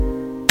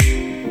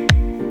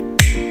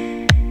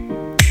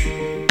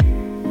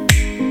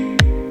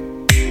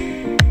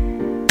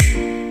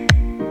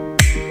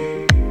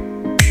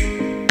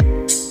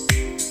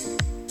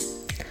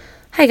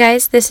Hi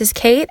guys, this is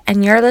Kate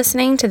and you're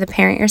listening to the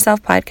Parent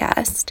Yourself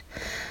podcast.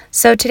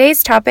 So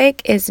today's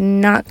topic is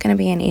not going to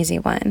be an easy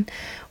one.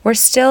 We're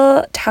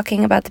still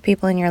talking about the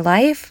people in your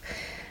life.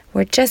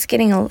 We're just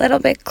getting a little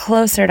bit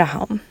closer to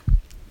home.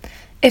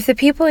 If the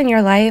people in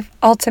your life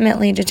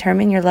ultimately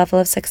determine your level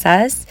of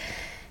success,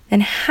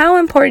 then how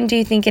important do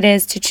you think it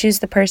is to choose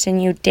the person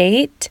you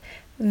date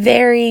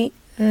very,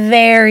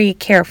 very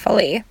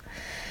carefully?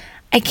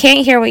 I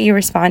can't hear what you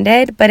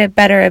responded, but it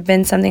better have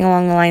been something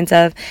along the lines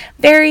of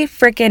very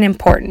freaking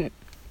important,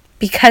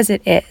 because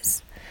it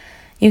is.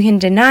 You can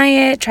deny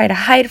it, try to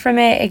hide from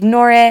it,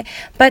 ignore it,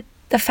 but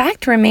the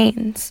fact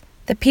remains,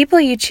 the people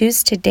you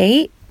choose to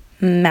date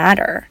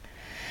matter.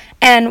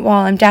 And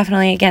while I'm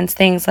definitely against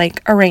things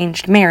like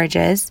arranged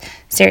marriages,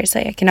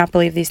 seriously, I cannot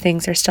believe these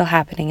things are still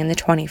happening in the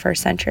 21st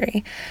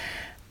century.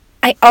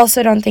 I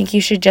also don't think you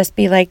should just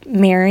be like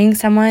marrying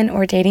someone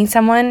or dating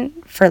someone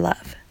for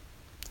love.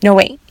 No,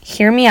 wait,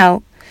 hear me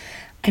out.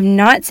 I'm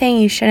not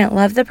saying you shouldn't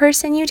love the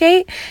person you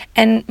date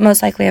and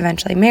most likely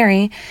eventually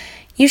marry.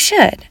 You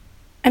should.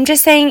 I'm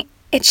just saying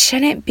it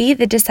shouldn't be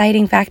the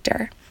deciding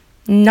factor.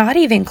 Not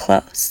even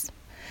close.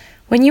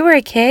 When you were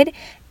a kid,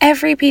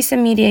 every piece of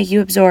media you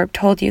absorbed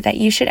told you that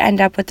you should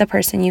end up with the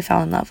person you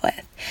fell in love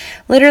with.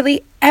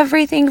 Literally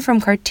everything from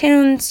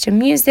cartoons to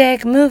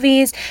music,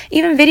 movies,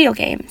 even video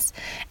games.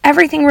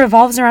 Everything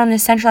revolves around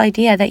this central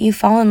idea that you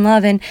fall in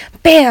love and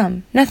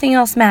bam, nothing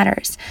else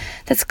matters.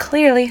 That's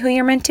clearly who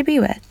you're meant to be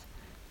with.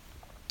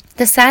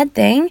 The sad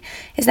thing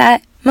is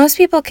that most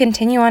people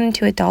continue on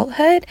into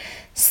adulthood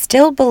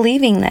still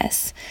believing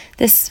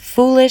this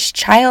foolish,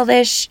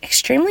 childish,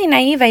 extremely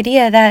naive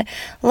idea that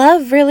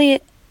love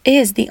really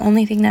is the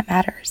only thing that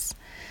matters.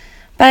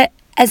 But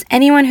as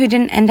anyone who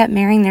didn't end up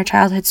marrying their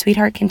childhood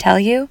sweetheart can tell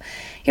you,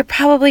 you're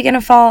probably going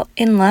to fall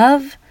in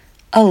love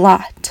a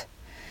lot.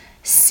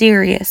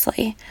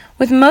 Seriously.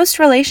 With most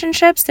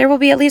relationships, there will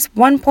be at least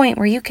one point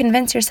where you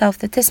convince yourself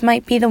that this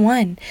might be the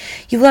one.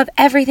 You love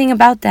everything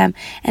about them,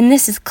 and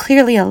this is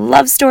clearly a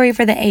love story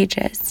for the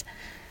ages.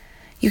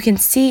 You can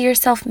see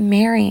yourself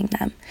marrying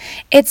them.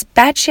 It's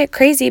batshit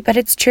crazy, but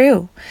it's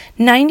true.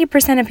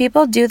 90% of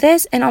people do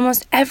this in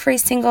almost every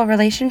single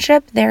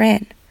relationship they're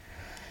in.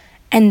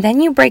 And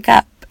then you break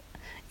up.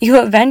 You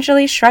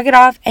eventually shrug it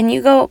off and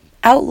you go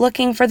out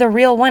looking for the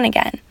real one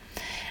again,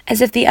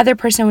 as if the other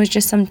person was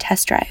just some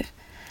test drive.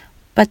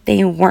 But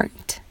they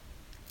weren't.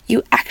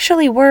 You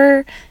actually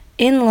were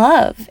in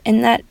love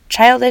in that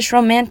childish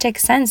romantic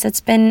sense that's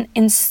been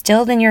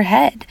instilled in your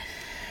head,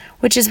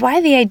 which is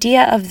why the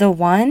idea of the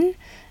one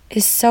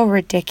is so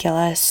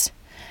ridiculous.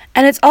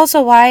 And it's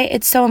also why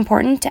it's so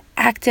important to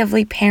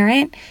actively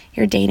parent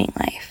your dating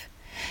life.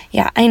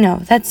 Yeah, I know,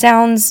 that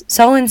sounds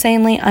so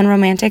insanely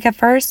unromantic at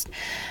first.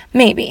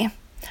 Maybe.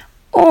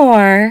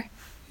 Or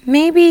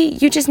maybe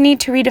you just need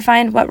to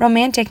redefine what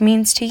romantic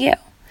means to you.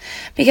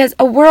 Because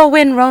a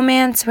whirlwind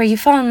romance where you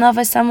fall in love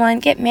with someone,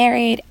 get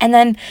married, and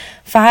then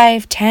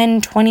 5,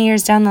 10, 20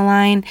 years down the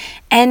line,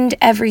 end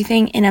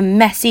everything in a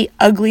messy,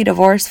 ugly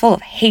divorce full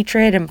of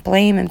hatred and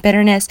blame and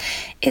bitterness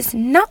is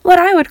not what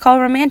I would call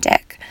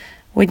romantic.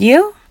 Would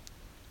you?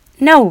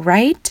 No,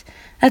 right?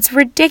 That's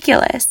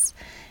ridiculous.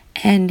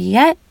 And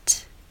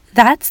yet,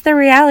 that's the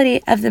reality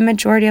of the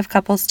majority of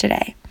couples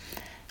today.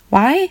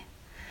 Why?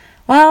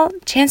 Well,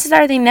 chances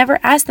are they never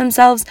asked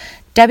themselves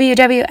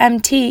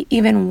WWMT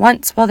even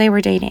once while they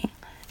were dating.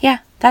 Yeah,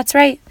 that's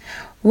right.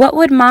 What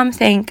would mom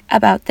think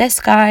about this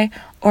guy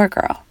or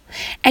girl?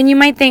 And you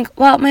might think,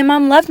 well, my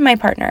mom loved my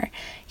partner.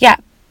 Yeah,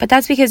 but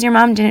that's because your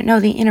mom didn't know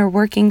the inner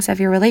workings of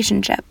your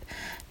relationship.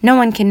 No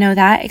one can know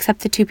that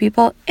except the two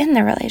people in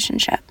the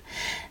relationship.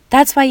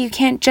 That's why you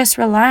can't just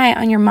rely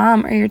on your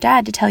mom or your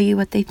dad to tell you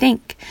what they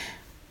think.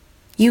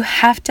 You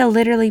have to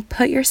literally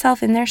put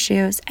yourself in their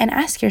shoes and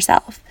ask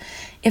yourself,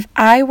 if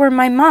I were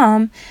my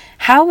mom,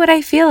 how would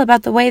I feel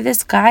about the way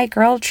this guy,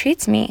 girl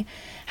treats me?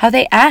 How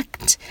they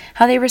act,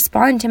 how they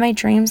respond to my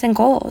dreams and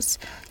goals.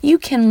 You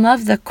can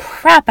love the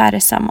crap out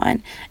of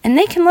someone, and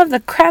they can love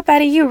the crap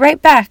out of you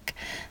right back.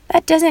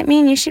 That doesn't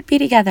mean you should be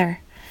together.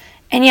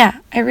 And yeah,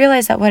 I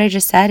realize that what I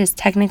just said is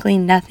technically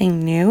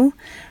nothing new,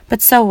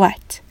 but so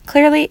what?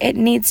 Clearly, it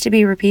needs to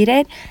be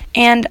repeated,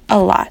 and a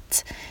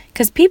lot.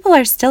 Because people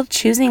are still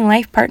choosing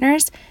life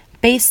partners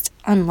based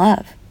on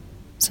love.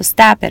 So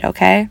stop it,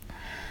 okay?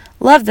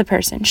 Love the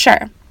person,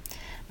 sure.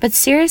 But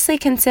seriously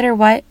consider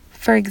what,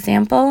 for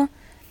example,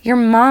 your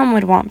mom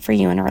would want for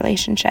you in a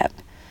relationship.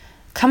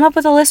 Come up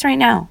with a list right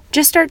now.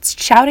 Just start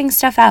shouting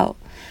stuff out.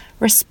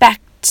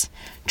 Respect,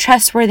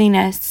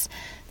 trustworthiness,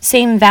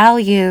 same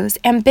values,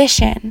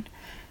 ambition.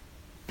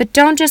 But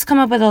don't just come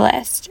up with a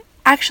list.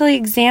 Actually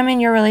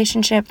examine your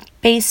relationship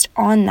based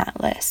on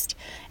that list.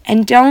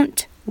 And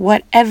don't,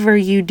 whatever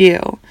you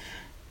do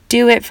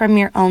it from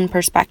your own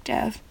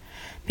perspective.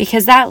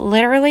 Because that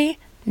literally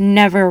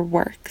never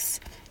works.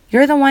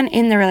 You're the one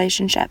in the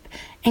relationship,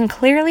 and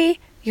clearly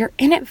you're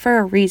in it for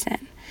a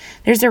reason.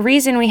 There's a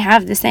reason we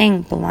have the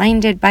saying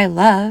blinded by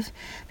love,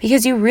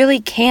 because you really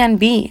can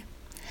be.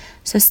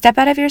 So step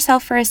out of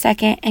yourself for a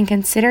second and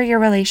consider your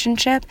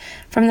relationship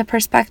from the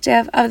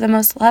perspective of the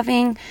most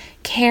loving,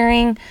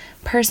 caring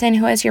person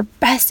who has your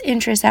best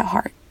interests at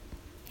heart,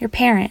 your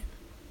parent.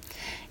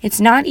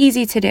 It's not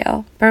easy to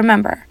do, but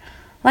remember,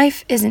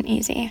 life isn't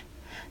easy.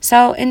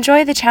 So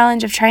enjoy the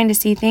challenge of trying to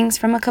see things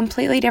from a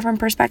completely different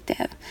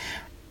perspective.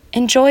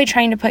 Enjoy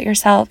trying to put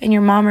yourself in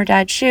your mom or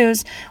dad's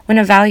shoes when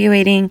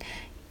evaluating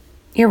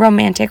your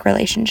romantic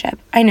relationship.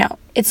 I know,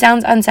 it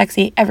sounds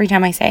unsexy every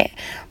time I say it,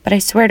 but I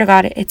swear to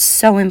God, it's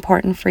so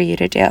important for you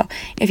to do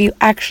if you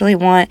actually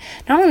want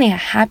not only a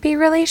happy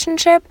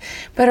relationship,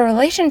 but a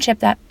relationship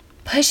that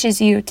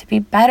pushes you to be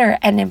better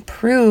and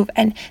improve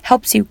and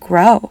helps you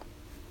grow.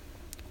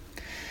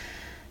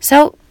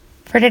 So,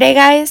 for today,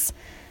 guys,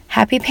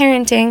 happy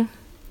parenting.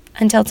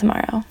 Until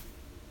tomorrow.